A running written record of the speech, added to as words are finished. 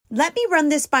Let me run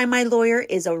this by my lawyer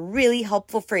is a really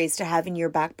helpful phrase to have in your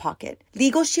back pocket.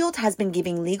 Legal Shield has been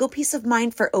giving legal peace of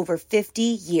mind for over 50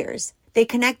 years. They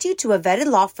connect you to a vetted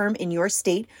law firm in your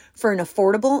state for an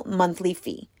affordable monthly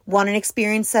fee. Want an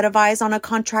experienced set of eyes on a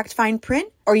contract fine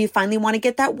print? Or you finally want to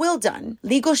get that will done?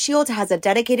 Legal Shield has a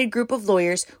dedicated group of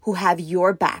lawyers who have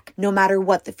your back, no matter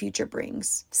what the future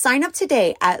brings. Sign up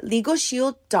today at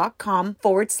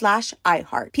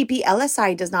LegalShield.com/iHeart.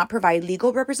 PPLSI does not provide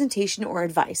legal representation or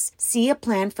advice. See a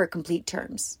plan for complete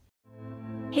terms.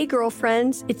 Hey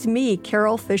girlfriends, it's me,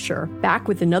 Cheryl Fisher, back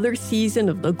with another season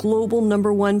of the global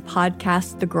 #1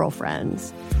 podcast, The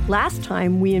Girlfriends. Last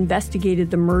time, we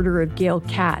investigated the murder of Gail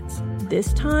Katz.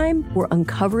 This time, we're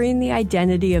uncovering the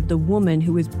identity of the woman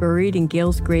who was buried in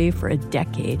Gail's grave for a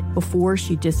decade before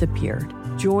she disappeared.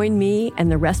 Join me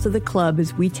and the rest of the club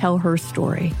as we tell her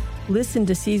story. Listen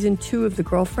to Season 2 of The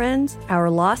Girlfriends, Our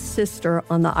Lost Sister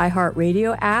on the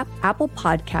iHeartRadio app, Apple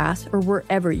Podcasts, or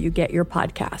wherever you get your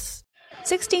podcasts.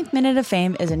 16th Minute of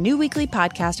Fame is a new weekly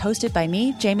podcast hosted by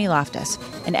me, Jamie Loftus.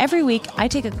 And every week, I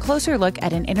take a closer look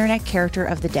at an internet character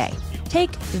of the day.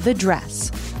 Take the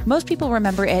dress. Most people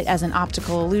remember it as an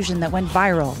optical illusion that went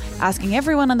viral, asking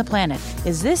everyone on the planet,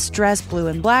 is this dress blue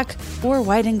and black or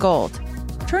white and gold?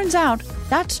 Turns out,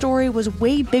 that story was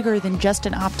way bigger than just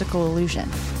an optical illusion.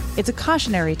 It's a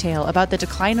cautionary tale about the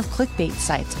decline of clickbait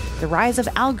sites, the rise of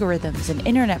algorithms and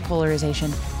internet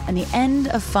polarization, and the end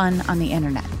of fun on the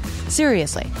internet.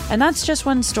 Seriously, and that's just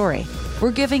one story.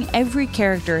 We're giving every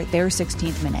character their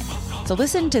 16th minute. So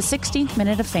listen to 16th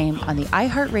Minute of Fame on the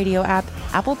iHeartRadio app,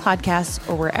 Apple Podcasts,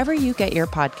 or wherever you get your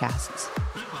podcasts.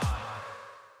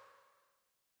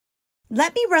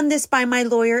 Let me run this by my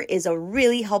lawyer is a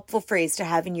really helpful phrase to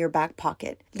have in your back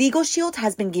pocket. Legal Shield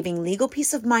has been giving legal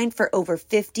peace of mind for over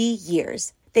 50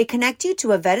 years. They connect you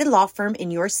to a vetted law firm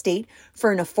in your state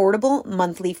for an affordable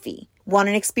monthly fee. Want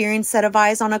an experienced set of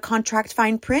eyes on a contract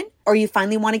fine print? Or you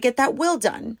finally want to get that will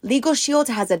done? Legal Shield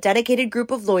has a dedicated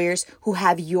group of lawyers who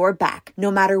have your back,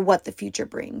 no matter what the future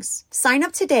brings. Sign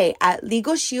up today at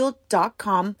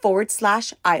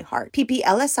LegalShield.com/iHeart.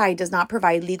 PPLSI does not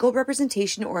provide legal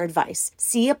representation or advice.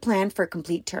 See a plan for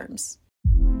complete terms.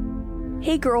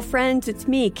 Hey girlfriends, it's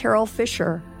me, Cheryl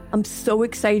Fisher. I'm so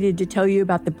excited to tell you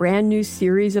about the brand new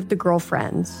series of The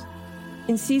Girlfriends.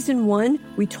 In Season 1,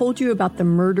 we told you about the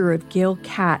murder of Gail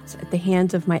Katz at the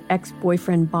hands of my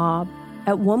ex-boyfriend, Bob.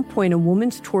 At one point, a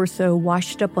woman's torso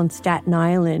washed up on Staten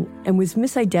Island and was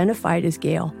misidentified as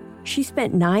Gail. She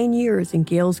spent 9 years in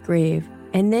Gail's grave,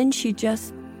 and then she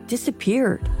just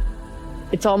disappeared.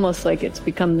 It's almost like it's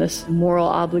become this moral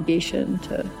obligation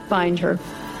to find her.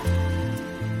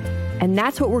 And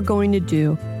that's what we're going to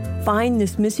do. Find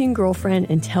this missing girlfriend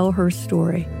and tell her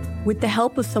story. With the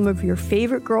help of some of your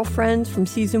favorite girlfriends from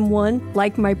Season 1,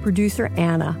 like my producer,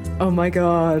 Anna. Oh my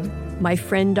God. My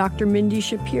friend, Dr. Mindy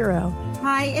Shapiro.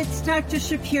 Hi, it's Dr.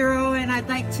 Shapiro, and I'd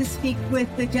like to speak with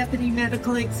the Deputy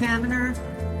Medical Examiner.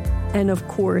 And of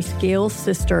course, Gail's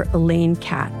sister, Elaine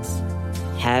Katz.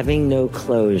 Having no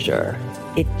closure,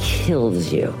 it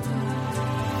kills you.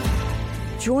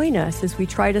 Join us as we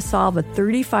try to solve a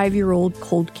 35-year-old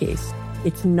cold case.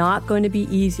 It's not going to be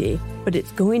easy, but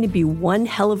it's going to be one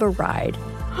hell of a ride.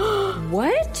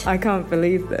 What? I can't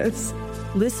believe this.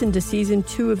 Listen to Season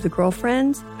 2 of The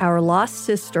Girlfriends, Our Lost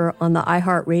Sister on the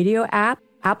iHeartRadio app,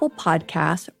 Apple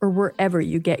Podcasts, or wherever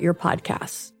you get your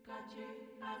podcasts.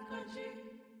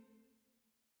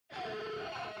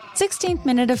 16th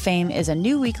Minute of Fame is a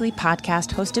new weekly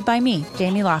podcast hosted by me,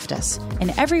 Jamie Loftus.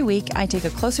 And every week, I take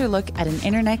a closer look at an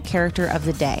internet character of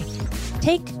the day.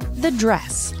 Take the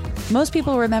dress. Most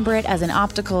people remember it as an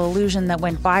optical illusion that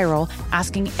went viral,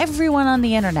 asking everyone on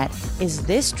the internet, is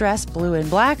this dress blue and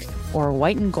black or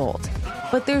white and gold?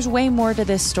 But there's way more to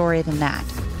this story than that.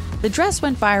 The dress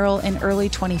went viral in early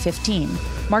 2015,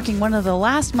 marking one of the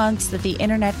last months that the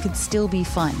internet could still be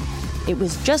fun. It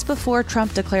was just before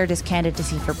Trump declared his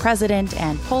candidacy for president,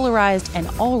 and polarized and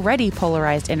already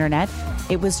polarized internet.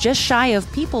 It was just shy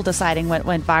of people deciding what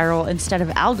went viral instead of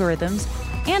algorithms.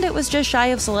 And it was just shy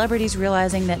of celebrities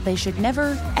realizing that they should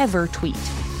never, ever tweet.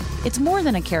 It's more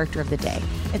than a character of the day.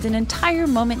 It's an entire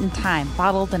moment in time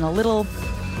bottled in a little,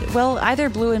 well, either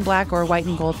blue and black or white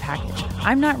and gold package.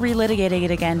 I'm not relitigating it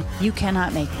again. You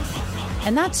cannot make me.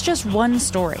 And that's just one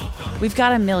story. We've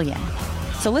got a million.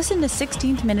 So listen to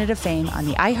 16th Minute of Fame on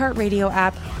the iHeartRadio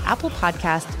app, Apple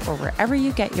Podcasts, or wherever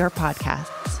you get your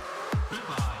podcasts.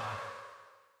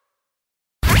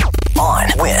 On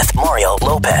with Mario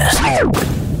Lopez.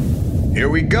 Here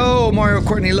we go. Mario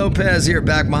Courtney Lopez here,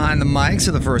 back behind the mics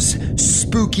for the first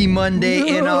Spooky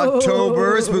Monday in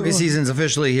October. Spooky season's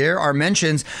officially here. Our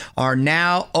mentions are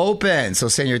now open, so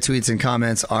send your tweets and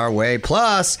comments our way.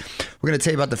 Plus, we're going to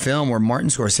tell you about the film where Martin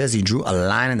Scorsese drew a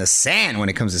line in the sand when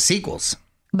it comes to sequels.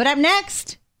 But up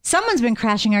next, someone's been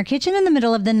crashing our kitchen in the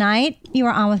middle of the night. You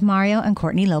are on with Mario and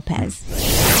Courtney Lopez.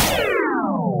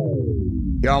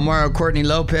 Y'all, Mario Courtney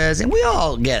Lopez, and we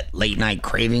all get late night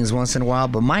cravings once in a while,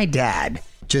 but my dad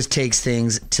just takes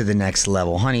things to the next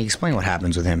level. Honey, explain what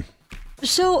happens with him.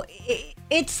 So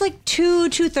it's like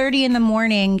 2:30 in the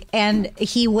morning, and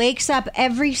he wakes up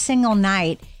every single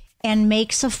night and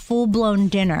makes a full-blown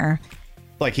dinner.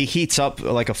 Like he heats up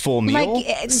like a full meal?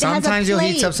 Like sometimes he'll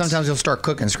heat up, sometimes he'll start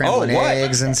cooking scrambled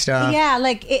eggs and stuff. Yeah,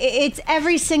 like it's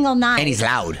every single night. And he's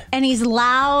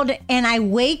loud. And I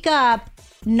wake up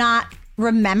not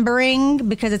remembering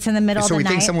because it's in the middle of the night. So we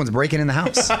think someone's breaking in the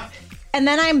house. And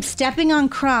then I'm stepping on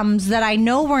crumbs that I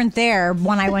know weren't there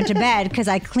when I went to bed because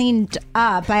I cleaned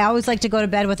up. I always like to go to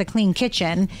bed with a clean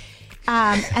kitchen.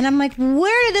 And I'm like,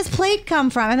 where did this plate come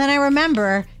from? And then I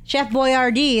remember Chef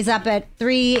Boyardee is up at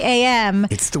 3 a.m.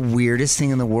 It's the weirdest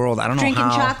thing in the world. I don't know how.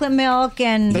 Drinking chocolate milk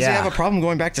and... Does he have a problem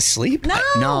going back to sleep?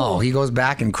 No. He goes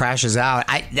back and crashes out.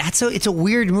 It's a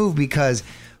weird move because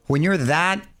when you're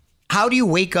that... How do you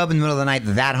wake up in the middle of the night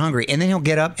that hungry? And then he'll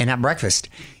get up and have breakfast.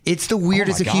 It's the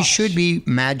weirdest. He should be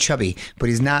mad chubby, but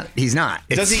he's not.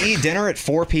 Does he eat dinner at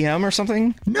 4 p.m. or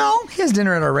something? No, he has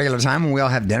dinner at our regular time when we all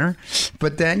have dinner.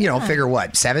 But then, figure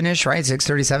what? 7-ish, right?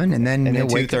 6:37. And then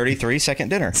 2:33, second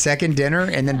dinner. Second dinner,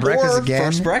 and then breakfast again.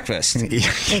 First breakfast.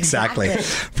 Exactly.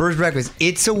 First breakfast.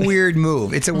 It's a weird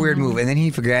move. It's a weird move. And then he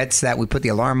forgets that we put the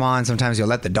alarm on. Sometimes he'll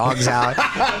let the dogs out.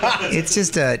 It's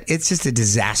just a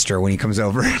disaster when he comes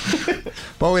over.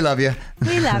 But we love you.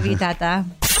 We love you, Tata.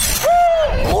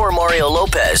 More Mario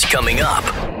Lopez coming up.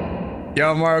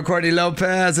 Yo, Mario Courtney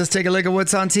Lopez. Let's take a look at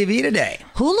what's on TV today.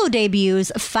 Hulu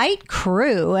debuts Fight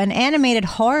Crew, an animated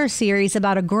horror series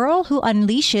about a girl who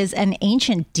unleashes an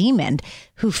ancient demon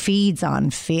who feeds on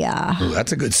fear. Ooh,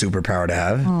 that's a good superpower to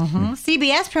have. Mm-hmm.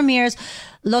 CBS premieres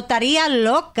Loteria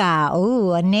Loca,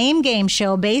 a name game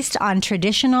show based on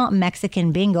traditional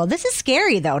Mexican bingo. This is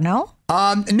scary, though, no?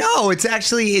 No, it's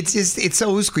actually, it's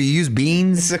so useful. You use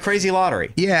beans. It's a crazy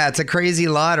lottery. Yeah, it's a crazy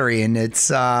lottery, and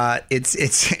it's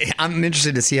I'm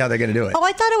interested to see how they're going to do it. Oh,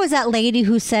 I thought it was that lady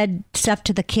who said stuff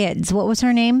to the kids. What was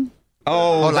her name?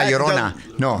 Oh, La Llorona.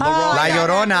 La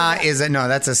Llorona is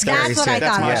that's a scary That's what I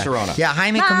thought. That's my Sharona. Yeah,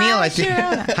 Jaime Camille, I think.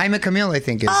 Jaime Camille, I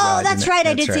think is. Oh, that's right.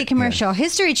 I did see a commercial. Yeah.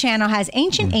 History Channel has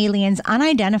Ancient Aliens,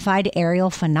 Unidentified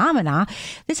Aerial Phenomena.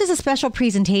 This is a special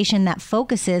presentation that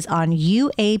focuses on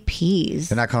UAPs.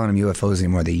 They're not calling them UFOs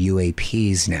anymore. They're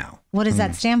UAPs now. What does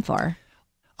that stand for?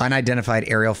 Unidentified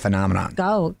aerial phenomenon.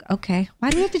 Oh, okay.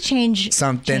 Why do we have to change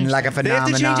something like a phenomenon?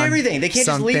 They have to change everything. They can't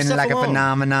just leave stuff like alone. A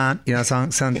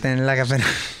phenomenon. Something like a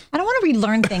phenomenon. I don't want to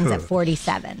relearn things at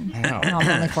 47. I know. No, I'm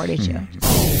only 42.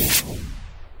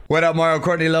 What up, Mario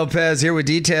Courtney Lopez here with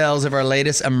details of our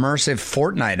latest immersive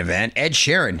Fortnite event. Ed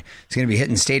Sheeran is going to be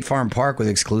hitting State Farm Park with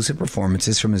exclusive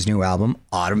performances from his new album,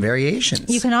 Autumn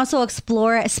Variations. You can also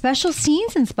explore special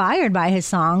scenes inspired by his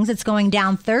songs. It's going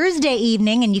down Thursday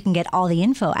evening, and you can get all the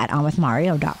info at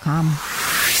onwithmario.com.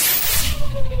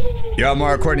 Yo,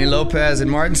 Mario Courtney Lopez, and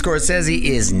Martin Scorsese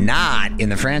is not in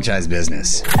the franchise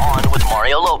business. On with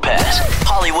Mario Lopez,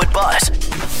 Hollywood Buzz.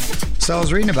 So I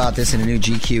was reading about this in a new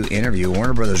GQ interview.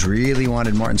 Warner Brothers really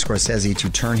wanted Martin Scorsese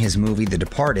to turn his movie The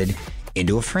Departed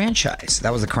into a franchise.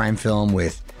 That was a crime film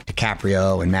with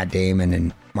DiCaprio and Matt Damon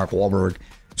and Mark Wahlberg.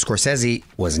 Scorsese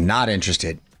was not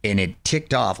interested, and it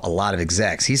ticked off a lot of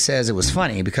execs. He says it was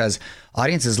funny because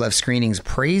audiences left screenings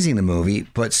praising the movie,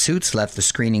 but Suits left the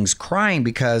screenings crying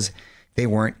because they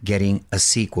weren't getting a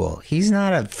sequel. He's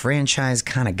not a franchise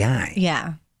kind of guy.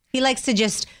 Yeah. He likes to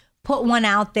just put one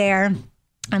out there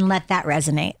and let that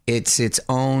resonate. It's its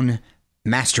own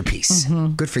masterpiece.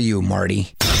 Mm-hmm. Good for you,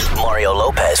 Marty. Mario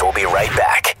Lopez will be right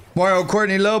back. Mario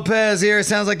Courtney Lopez here.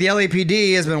 Sounds like the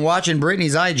LAPD has been watching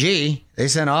Britney's IG. They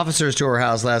sent officers to her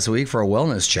house last week for a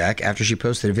wellness check after she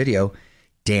posted a video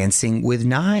dancing with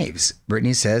knives.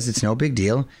 Britney says it's no big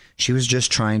deal. She was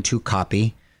just trying to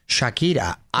copy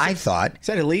Shakira. I thought... Is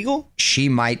that illegal? She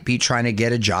might be trying to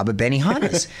get a job at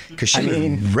Benihana's because she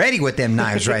was ready with them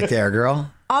knives right there,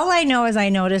 girl. All I know is I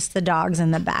noticed the dogs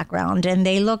in the background, and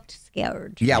they looked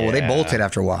scared. Yeah, well, they bolted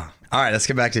after a while. All right, let's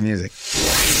get back to music.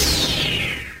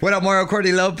 What up, Mario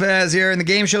Courtney Lopez here. And the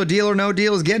game show Deal or No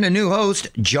Deal is getting a new host,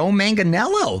 Joe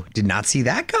Manganiello. Did not see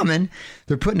that coming.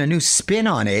 They're putting a new spin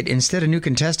on it. Instead of new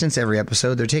contestants every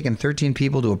episode, they're taking 13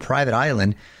 people to a private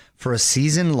island for a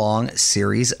season-long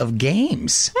series of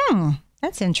games.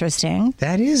 That's interesting.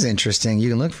 That is interesting. You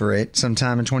can look for it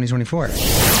sometime in 2024.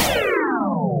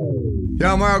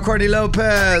 Yo, Mario Courtney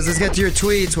Lopez. Let's get to your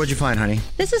tweets. What'd you find, honey?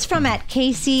 This is from at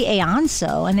Casey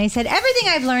Aonso, and they said, everything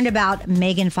I've learned about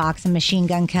Megan Fox and Machine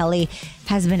Gun Kelly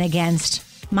has been against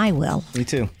my will. Me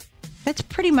too. That's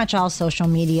pretty much all social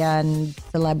media and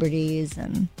celebrities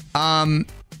and...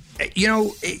 You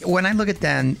know, when I look at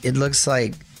them, it looks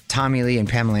like Tommy Lee and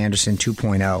Pamela Anderson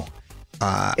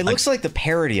 2.0. It looks like the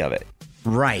parody of it.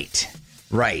 Right.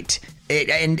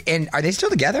 And are they still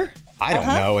together? I don't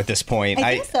know at this point.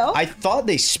 I think so. I thought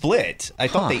they split. I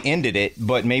thought they ended it,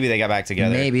 but maybe they got back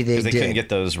together. Maybe they did. Because they couldn't get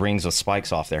those rings with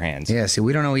spikes off their hands. Yeah, see,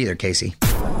 we don't know either, Casey.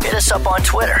 Hit us up on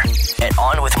Twitter at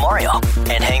On With Mario.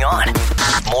 And hang on,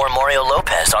 more Mario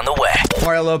Lopez on the way.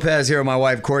 Mario Lopez here with my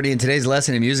wife, Courtney, and today's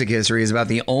lesson in music history is about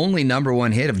the only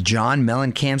 #1 hit of John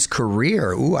Mellencamp's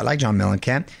career. Ooh, I like John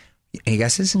Mellencamp. Any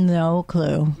guesses? No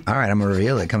clue. All right, I'm going to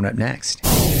reveal it coming up next.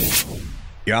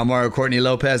 Yo, I'm Mario Courtney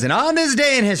Lopez, and on this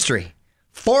day in history,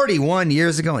 41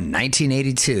 years ago in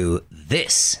 1982,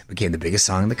 this became the biggest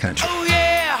song in the country. Oh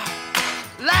yeah,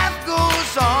 life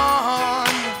goes on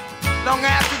long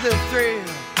after the thrill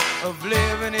of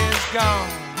living is gone.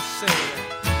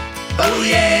 Oh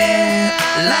yeah,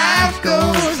 life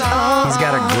goes on. He's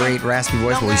got a great raspy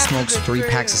voice. Well, he smokes 3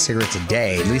 packs of cigarettes a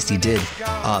day. At least he did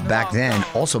back then.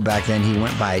 Also back then, he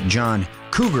went by John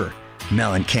Cougar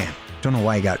Mellencamp. Don't know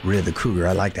why he got rid of the Cougar.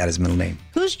 I like that as middle name.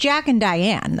 Who's Jack and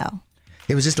Diane, though?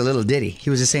 It was just a little ditty. He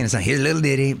was just saying, here's a little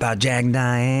ditty about Jack and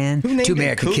Diane. Two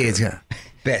American kids,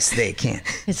 best they can.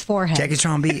 His forehead. Jackie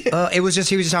Strong beat. He was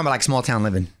just talking about like small town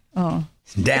living. Oh.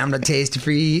 Damn the tasty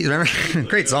free. Remember?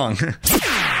 Great song.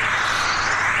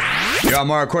 Yo, I'm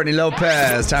Mario Courtney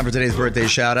Lopez. Time for today's birthday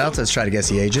shout outs. Let's try to guess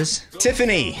the ages.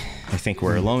 Tiffany. I think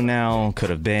we're alone now. Could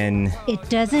have been. It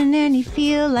doesn't any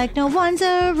feel like no one's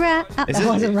around. I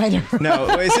wasn't right. No,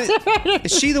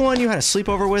 is she the one you had a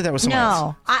sleepover with? That was someone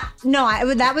else.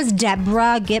 That was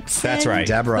Deborah Gibson. That's right.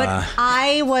 Deborah. But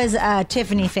I was a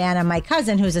Tiffany fan, and my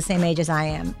cousin, who's the same age as I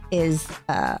am, is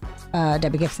a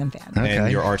Debbie Gibson fan. Okay. And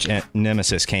your arch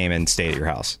nemesis came and stayed at your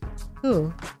house.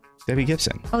 Who? Debbie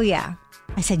Gibson. Oh, yeah.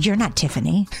 I said, you're not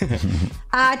Tiffany.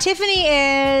 Tiffany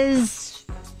is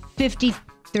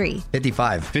 53.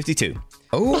 55. 52.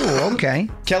 Oh, okay.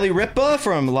 Kelly Ripa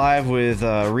from Live with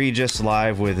Regis,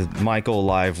 Live with Michael,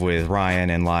 Live with Ryan,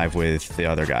 and Live with the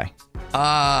other guy.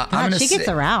 She gets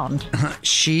around.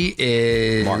 She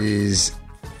is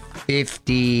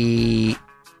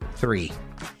 53.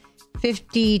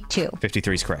 52.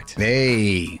 53 is correct.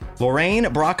 Hey. Lorraine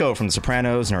Bracco from The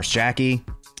Sopranos, Nurse Jackie.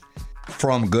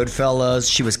 From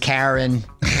Goodfellas, she was Karen.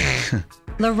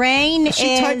 Lorraine is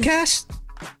she typecast?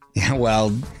 Yeah,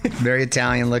 well, very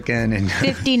Italian looking. And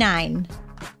 59.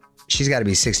 She's got to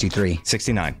be 63.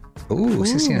 69. Ooh,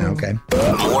 69, okay.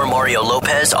 More Mario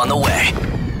Lopez on the way.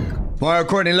 Mario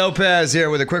Courtney Lopez here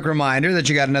with a quick reminder that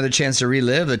you got another chance to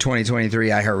relive the 2023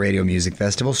 iHeartRadio Music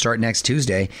Festival. Start next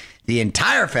Tuesday. The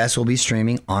entire fest will be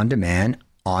streaming on demand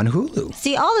on Hulu.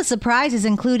 See all the surprises,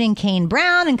 including Kane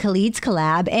Brown and Khalid's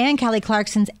collab and Kelly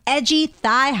Clarkson's edgy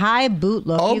thigh-high boot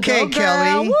look. Okay, you go, girl.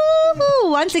 Kelly. Woo-hoo.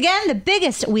 Once again, the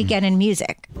biggest weekend in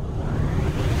music.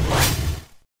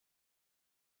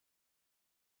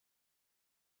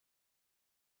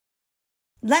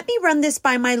 Let me run this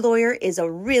by my lawyer is a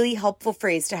really helpful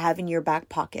phrase to have in your back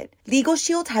pocket. Legal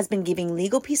Shield has been giving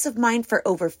legal peace of mind for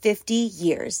over 50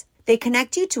 years. They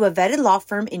connect you to a vetted law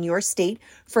firm in your state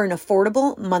for an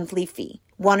affordable monthly fee.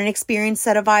 Want an experienced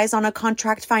set of eyes on a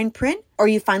contract fine print? Or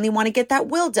you finally want to get that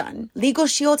will done? Legal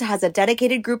Shield has a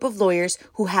dedicated group of lawyers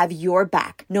who have your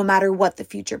back, no matter what the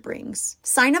future brings.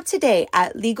 Sign up today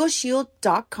at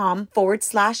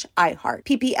LegalShield.com/iHeart.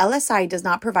 PPLSI does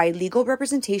not provide legal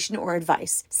representation or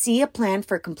advice. See a plan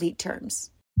for complete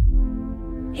terms.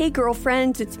 Hey,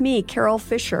 girlfriends, it's me, Carol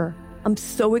Fisher. I'm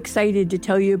so excited to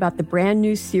tell you about the brand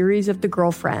new series of The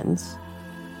Girlfriends.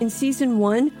 In season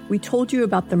 1, we told you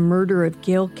about the murder of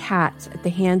Gail Katz at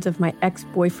the hands of my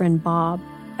ex-boyfriend, Bob.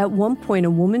 At one point, a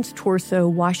woman's torso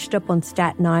washed up on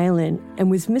Staten Island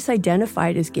and was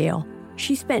misidentified as Gail.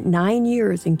 She spent 9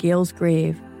 years in Gail's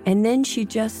grave, and then she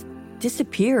just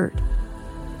disappeared.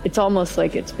 It's almost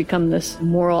like it's become this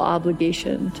moral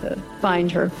obligation to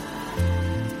find her.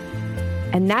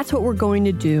 And that's what we're going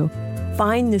to do.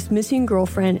 Find this missing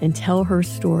girlfriend and tell her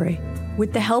story.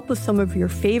 With the help of some of your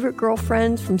favorite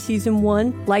girlfriends from season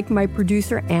 1, like my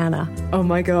producer, Anna. Oh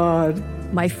my God.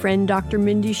 My friend, Dr.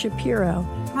 Mindy Shapiro.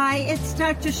 Hi, it's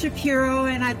Dr. Shapiro,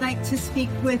 and I'd like to speak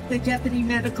with the Deputy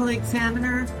Medical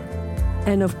Examiner.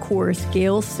 And of course,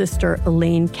 Gail's sister,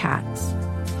 Elaine Katz.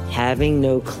 Having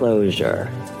no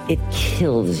closure, it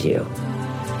kills you.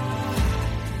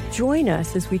 Join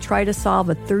us as we try to solve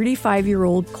a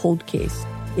 35-year-old cold case.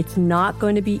 It's not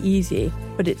going to be easy,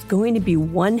 but it's going to be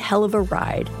one hell of a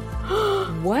ride.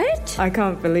 What? I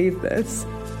can't believe this.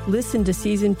 Listen to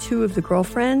Season 2 of The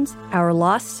Girlfriends, Our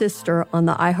Lost Sister on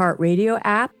the iHeartRadio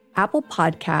app, Apple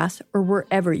Podcasts, or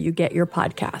wherever you get your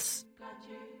podcasts.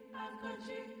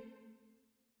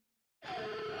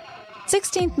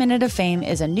 16th Minute of Fame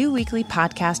is a new weekly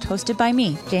podcast hosted by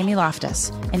me, Jamie Loftus.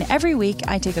 And every week,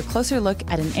 I take a closer look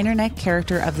at an internet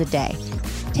character of the day.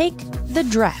 Take the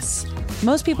dress.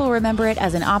 Most people remember it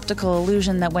as an optical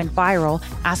illusion that went viral,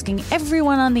 asking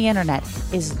everyone on the internet,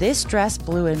 is this dress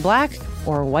blue and black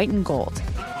or white and gold?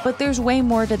 But there's way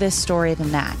more to this story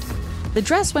than that. The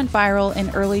dress went viral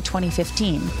in early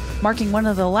 2015, marking one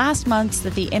of the last months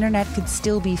that the internet could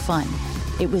still be fun.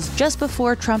 It was just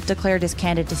before Trump declared his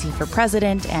candidacy for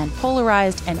president and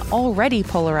polarized an already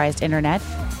polarized internet.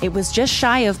 It was just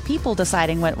shy of people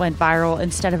deciding what went viral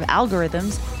instead of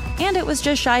algorithms. And it was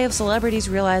just shy of celebrities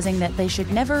realizing that they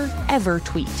should never, ever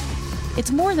tweet.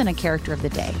 It's more than a character of the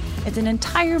day. It's an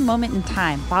entire moment in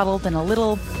time bottled in a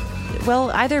little,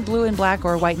 well, either blue and black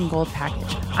or white and gold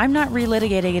package. I'm not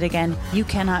relitigating it again. You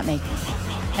cannot make me.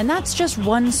 And that's just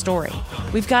one story.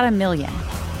 We've got a million.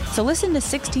 So listen to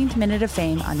 16th Minute of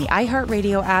Fame on the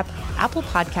iHeartRadio app, Apple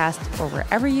Podcasts, or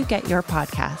wherever you get your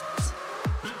podcasts.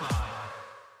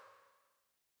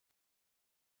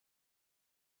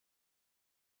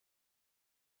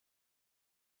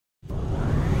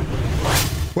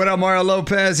 What up, Mario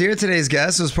Lopez here. Today's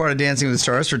guest was part of Dancing with the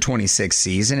Stars for 26th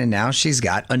season, and now she's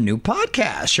got a new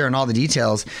podcast sharing all the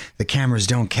details the cameras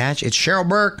don't catch. It's Cheryl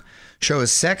Burke. Show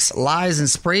is Sex, Lies, and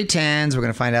Spray Tans. We're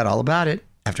going to find out all about it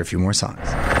after a few more songs.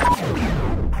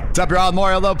 What's up, y'all?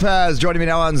 Mario Lopez joining me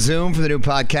now on Zoom for the new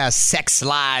podcast, Sex,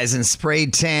 Lies, and Spray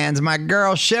Tans. My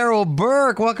girl, Cheryl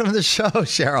Burke. Welcome to the show,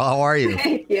 Cheryl. How are you?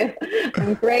 Thank you.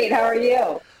 I'm great. How are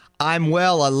you? I'm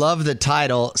well. I love the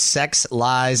title, Sex,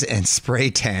 Lies, and Spray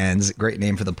Tans. Great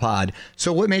name for the pod.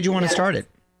 So what made you want to start it?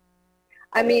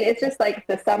 I mean, it's just like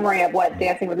the summary of what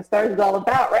Dancing with the Stars is all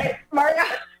about, right, Mario?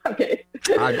 Okay.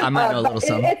 I might know a little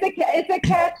something. It's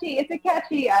a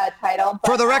catchy title.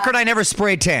 But, for the record, I never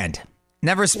spray tanned.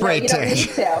 Never spray tanned. You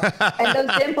don't need to. And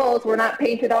those dimples were not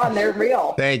painted on. They're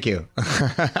real. Thank you.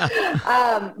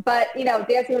 But,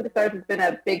 Dancing with the Stars has been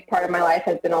a big part of my life,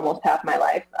 has been almost half my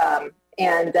life.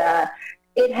 And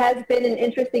it has been an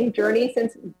interesting journey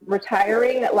since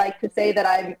retiring. I'd like to say that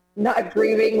I'm not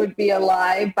grieving would be a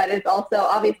lie, but it's also,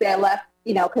 obviously I left,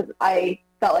 because I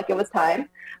felt like it was time.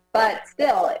 But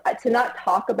still, to not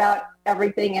talk about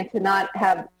everything and to not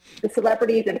have the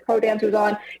celebrities and pro dancers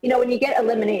on, when you get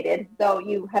eliminated, though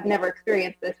you have never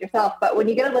experienced this yourself, but when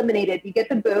you get eliminated, you get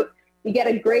the boot, you get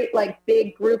a great,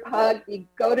 big group hug, you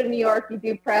go to New York, you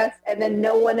do press, and then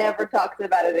no one ever talks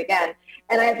about it again.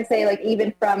 And I have to say,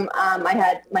 even from, I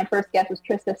had, my first guest was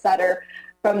Trista Sutter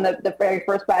from the very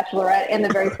first Bachelorette and the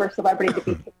very first celebrity to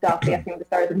be kicked off Dancing with the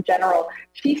Stars in general.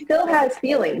 She still has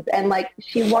feelings and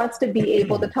she wants to be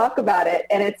able to talk about it.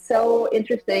 And it's so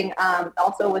interesting.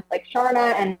 Also with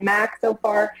Sharna and Mac so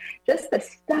far, just the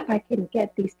stuff I can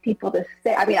get these people to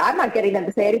say. I mean, I'm not getting them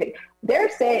to say anything. They're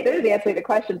answering the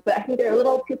questions, but I think they're a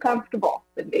little too comfortable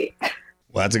with me.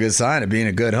 Well, that's a good sign of being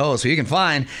a good host. Well, you can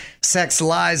find Sex,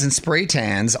 Lies, and Spray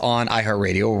Tans on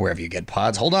iHeartRadio or wherever you get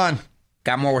pods. Hold on.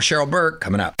 Got more with Cheryl Burke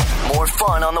coming up. More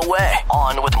fun on the way.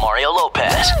 On with Mario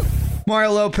Lopez.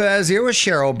 Mario Lopez here with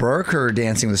Cheryl Burke. Her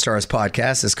Dancing with the Stars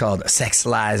podcast is called Sex,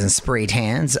 Lies, and Spray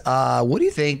Tans. What do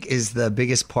you think is the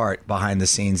biggest part behind the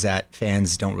scenes that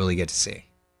fans don't really get to see?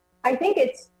 I think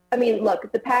look,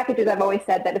 the packages, I've always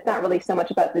said that it's not really so much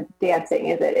about the dancing,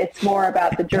 is it? It's more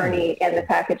about the journey and the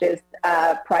packages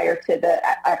prior to the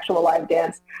actual live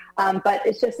dance. But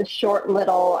it's just a short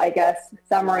little,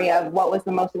 summary of what was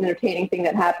the most entertaining thing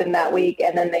that happened that week,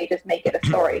 and then they just make it a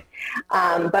story.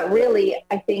 But really,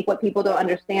 I think what people don't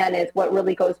understand is what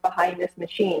really goes behind this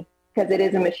machine, because it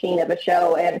is a machine of a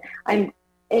show. And I'm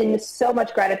in so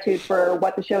much gratitude for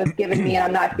what the show has given me, and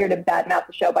I'm not here to badmouth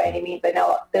the show by any means. I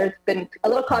know there's been a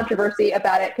little controversy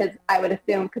about it because I would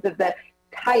assume because of the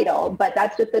title, but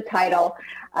that's just the title.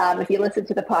 If you listen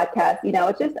to the podcast,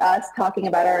 it's just us talking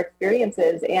about our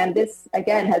experiences, and this,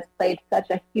 again, has played such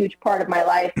a huge part of my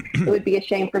life. It would be a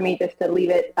shame for me just to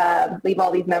leave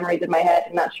all these memories in my head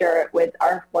and not share it with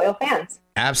our loyal fans.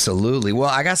 Absolutely. Well,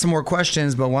 I got some more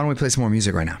questions, but why don't we play some more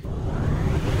music right now?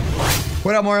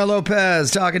 What up, Mario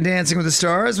Lopez? Talking Dancing with the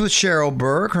Stars with Cheryl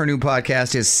Burke. Her new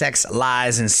podcast is Sex,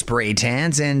 Lies, and Spray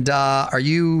Tans. And are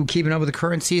you keeping up with the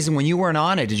current season? When you weren't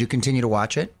on it, did you continue to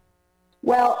watch it?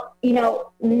 Well,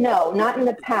 no, not in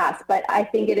the past, but I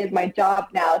think it is my job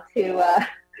now to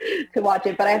watch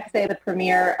it. But I have to say the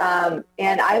premiere,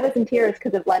 and I was in tears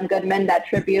because of Len Goodman, that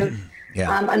tribute.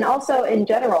 Yeah. And also in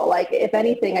general, like, if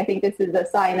anything, I think this is a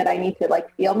sign that I need to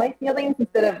like feel my feelings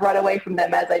instead of run away from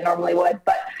them as I normally would.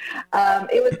 But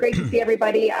it was great to see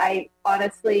everybody. I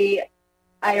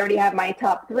already have my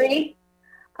top 3,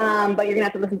 but you're gonna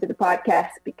have to listen to the podcast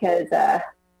because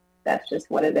that's just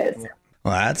what it is.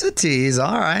 Well, that's a tease.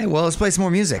 All right. Well, let's play some more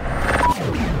music.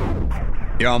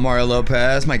 You're on Mario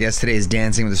Lopez. My guest today is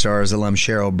Dancing with the Stars alum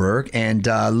Cheryl Burke. And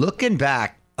looking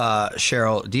back,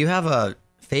 Cheryl, do you have a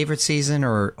favorite season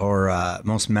or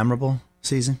most memorable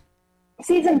season?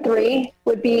 Season 3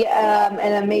 would be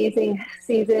an amazing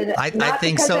season. I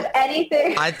think because so. Of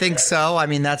anything. I think so. I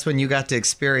mean, that's when you got to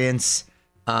experience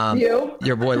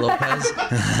your boy Lopez.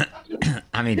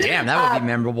 I mean, damn, that would be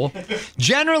memorable.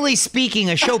 Generally speaking,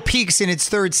 a show peaks in its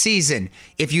 3rd season.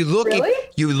 If you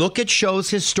look at shows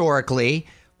historically,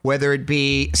 whether it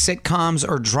be sitcoms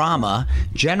or drama,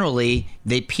 generally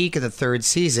they peak at the 3rd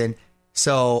season.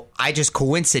 So I just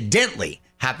coincidentally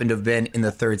happened to have been in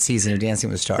the 3rd season of Dancing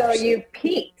with the Stars. So you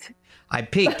peaked. I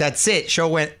peaked. That's it. Show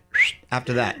went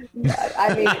after that.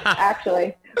 I mean,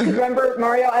 actually. Remember,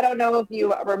 Mario, I don't know if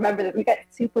you remember that we got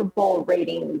Super Bowl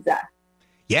ratings.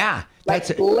 Yeah. Like,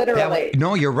 literally.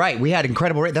 No, you're right. We had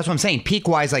incredible ratings. That's what I'm saying.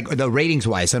 Peak-wise, like the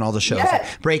ratings-wise on all the shows. Yes.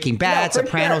 Like Breaking Bad,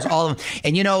 Sopranos, all of them.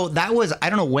 And, that was, I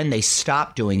don't know when they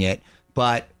stopped doing it,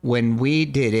 but when we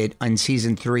did it on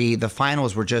season 3, the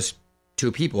finals were just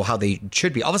 2 people, how they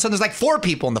should be. All of a sudden, there's like 4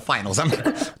 people in the finals. I'm like,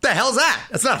 what the hell's that?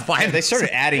 That's not a final. Yeah, they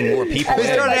started adding more people.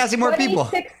 They started adding more people.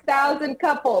 26,000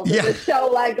 couples in the show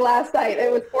like last night.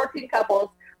 It was 14 couples.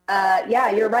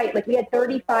 Yeah, you're right. Like, we had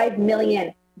 35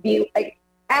 million views. Like,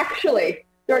 actually,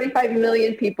 35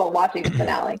 million people watching the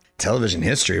finale. Television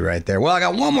history right there. Well, I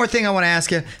got one more thing I want to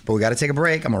ask you, but we got to take a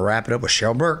break. I'm going to wrap it up with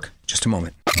Cheryl Burke. Just a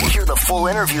moment. Hear the full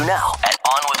interview now at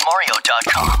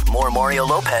onwithmario.com. More Mario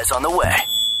Lopez on the way.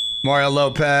 Mario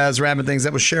Lopez, wrapping things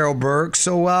up with Cheryl Burke.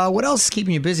 So what else is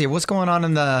keeping you busy? What's going on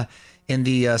in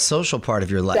the social part of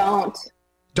your life?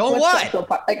 Don't what? Social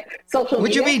part? Like social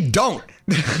media? What do you mean don't?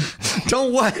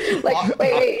 Don't what? Like,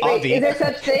 wait. Is there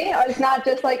such thing? Or it's not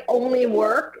just like only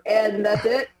work and that's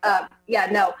it? Yeah,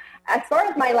 no. As far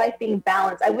as my life being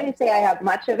balanced, I wouldn't say I have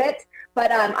much of it,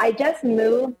 but I just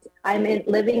moved. I'm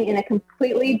living in a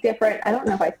completely different, I don't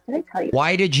know if did I tell you?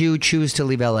 Why did you choose to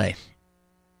leave LA?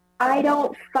 I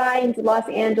don't find Los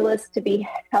Angeles to be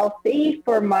healthy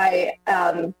for my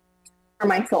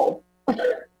soul.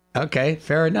 Okay,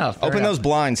 fair enough. Open those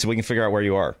blinds so we can figure out where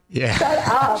you are. Yeah. Shut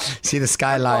up. See the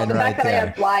skyline right The fact there. that I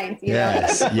have blinds.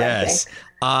 Yes.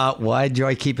 Well, I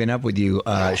enjoy keeping up with you,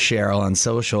 Cheryl, on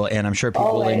social, and I'm sure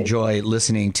people will enjoy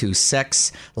listening to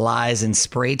Sex, Lies, and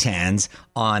Spray Tans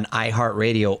on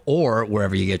iHeartRadio or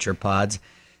wherever you get your pods.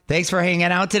 Thanks for hanging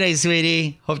out today,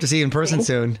 sweetie. Hope to see you in person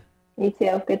soon. Me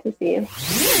too. Good to see you.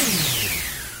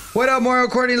 What up, Mario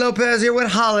Courtney Lopez here. What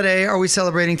holiday are we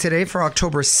celebrating today for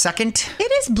October 2nd?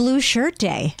 It is Blue Shirt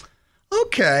Day.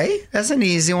 Okay, that's an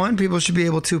easy one. People should be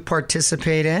able to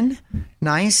participate in.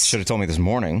 Nice. Should have told me this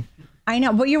morning. I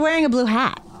know, but you're wearing a blue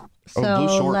hat. So blue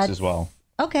shorts as well.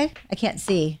 Okay, I can't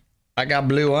see. I got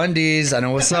blue undies. I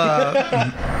know what's up.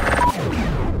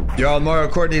 You're on Mario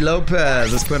Courtney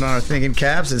Lopez. Let's put on our thinking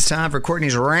caps. It's time for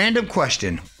Courtney's random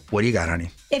question. What do you got,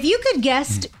 honey? If you could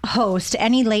guest host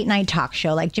any late night talk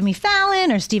show like Jimmy Fallon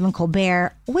or Stephen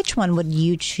Colbert, which one would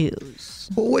you choose?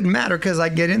 Well, it wouldn't matter because I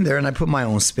get in there and I put my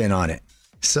own spin on it.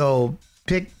 So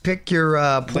pick your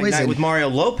poison. Late night with Mario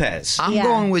Lopez. I'm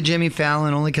going with Jimmy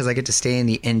Fallon only because I get to stay in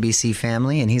the NBC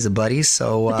family and he's a buddy.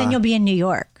 So, but then you'll be in New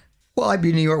York. Well, I'd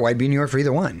be in New York. Well, I'd be in New York for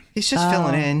either one. He's just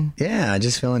filling in. Yeah,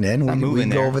 just filling in. We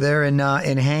can go over there and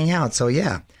hang out. So,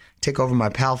 yeah, take over my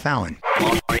pal Fallon.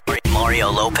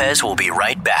 Mario Lopez will be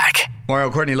right back.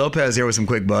 Mario Courtney Lopez here with some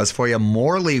quick buzz for you.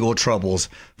 More legal troubles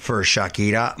for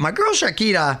Shakira. My girl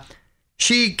Shakira,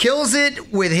 she kills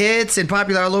it with hits and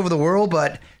popular all over the world,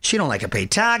 but she don't like to pay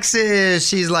taxes.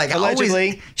 She's like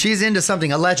allegedly. She's into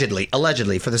something allegedly.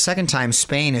 For the second time,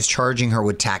 Spain is charging her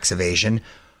with tax evasion.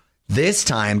 This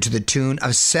time to the tune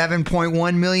of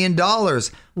 $7.1 million.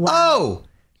 Wow. Oh!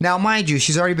 Now, mind you,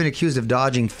 she's already been accused of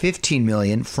dodging $15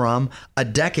 million from a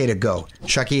decade ago.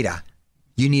 Shakira,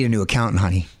 you need a new accountant,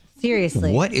 honey.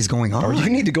 Seriously. What is going on? Or you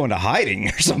need to go into hiding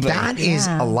or something. That is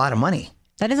a lot of money.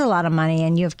 That is a lot of money,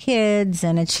 and you have kids,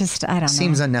 and it's just, I don't know.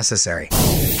 Seems unnecessary.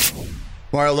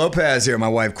 Mario Lopez here, my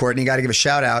wife, Courtney. Got to give a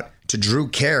shout out to Drew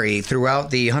Carey.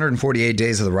 Throughout the 148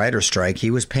 days of the writer's strike,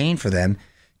 he was paying for them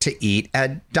to eat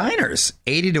at diners.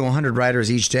 80 to 100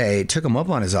 writers each day took him up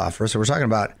on his offer. So we're talking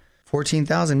about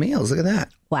 14,000 meals. Look at that.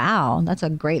 Wow, that's a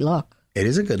great look. It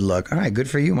is a good look. All right, good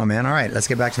for you, my man. All right, let's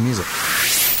get back to music.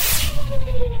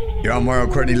 You're on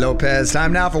Mario Courtney Lopez.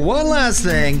 Time now for one last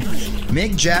thing.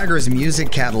 Mick Jagger's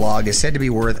music catalog is said to be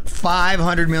worth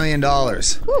 $500 million.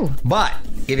 Ooh. But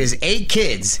if his 8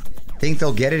 kids think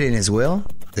they'll get it in his will,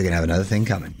 they're going to have another thing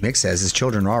coming. Mick says his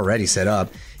children are already set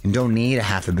up and don't need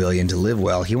 $500 million to live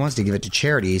well. He wants to give it to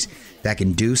charities that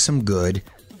can do some good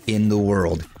in the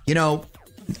world. You know,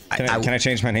 can I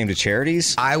change my name to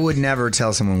Charities? I would never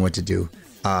tell someone what to do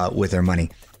with their money.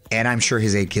 And I'm sure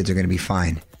his 8 kids are going to be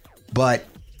fine. But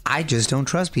I just don't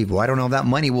trust people. I don't know if that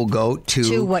money will go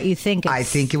to what you think I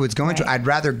think it was going to. I'd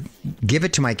rather give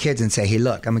it to my kids and say, hey,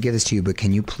 look, I'm going to give this to you, but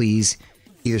can you please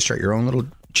either start your own little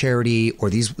charity or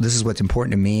this is what's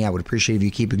important to me. I would appreciate if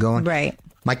you keep it going. Right.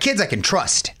 My kids I can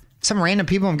trust. Some random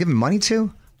people I'm giving money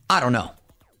to? I don't know.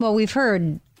 Well, we've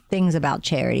heard things about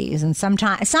charities, and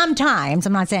sometimes, I'm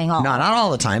not saying all. No, not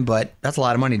all the time, but that's a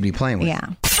lot of money to be playing with. Yeah.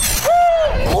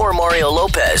 More Mario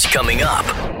Lopez coming up.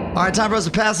 All right, time for us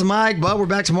to pass the mic, but we're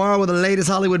back tomorrow with the latest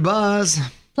Hollywood buzz.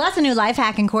 Plus a new life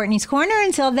hack in Courtney's Corner.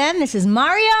 Until then, this is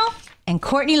Mario and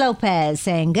Courtney Lopez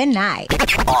saying good night.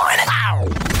 On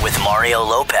with Mario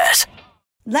Lopez.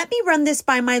 Let me run this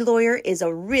by my lawyer is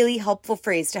a really helpful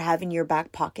phrase to have in your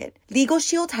back pocket. Legal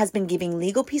Shield has been giving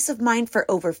legal peace of mind for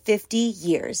over 50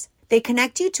 years. They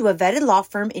connect you to a vetted law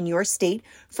firm in your state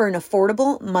for an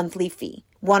affordable monthly fee.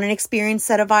 Want an experienced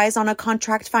set of eyes on a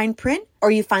contract fine print? Or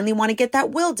you finally want to get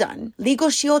that will done? Legal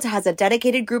Shield has a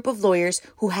dedicated group of lawyers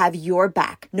who have your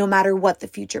back, no matter what the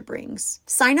future brings.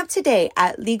 Sign up today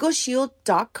at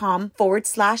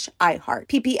LegalShield.com/iHeart.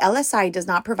 PPLSI does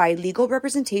not provide legal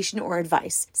representation or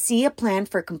advice. See a plan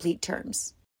for complete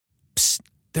terms. Psst,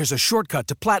 there's a shortcut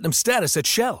to platinum status at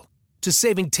Shell. To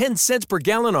saving 10 cents per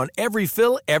gallon on every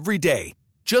fill every day.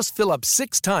 Just fill up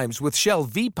 6 times with Shell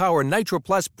V-Power Nitro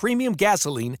Plus Premium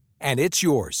Gasoline, and it's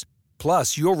yours.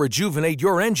 Plus, you'll rejuvenate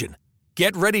your engine.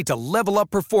 Get ready to level up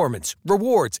performance,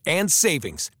 rewards, and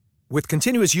savings. With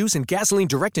continuous use in gasoline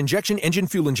direct injection engine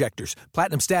fuel injectors,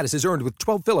 platinum status is earned with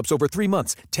 12 fill-ups over 3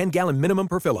 months, 10-gallon minimum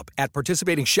per fill-up at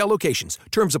participating Shell locations.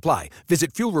 Terms apply.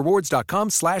 Visit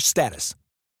fuelrewards.com/status.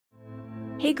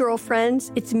 Hey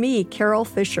girlfriends, it's me, Carol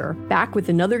Fisher, back with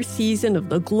another season of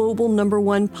the global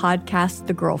 #1 podcast,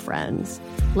 The Girlfriends.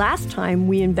 Last time,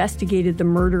 we investigated the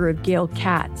murder of Gail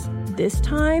Katz. This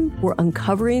time, we're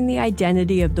uncovering the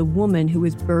identity of the woman who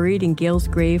was buried in Gail's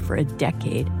grave for a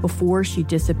decade before she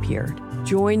disappeared.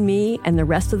 Join me and the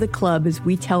rest of the club as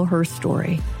we tell her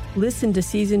story. Listen to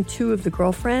Season 2 of The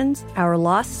Girlfriends, Our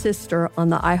Lost Sister on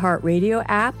the iHeartRadio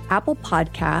app, Apple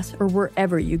Podcasts, or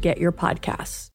wherever you get your podcasts.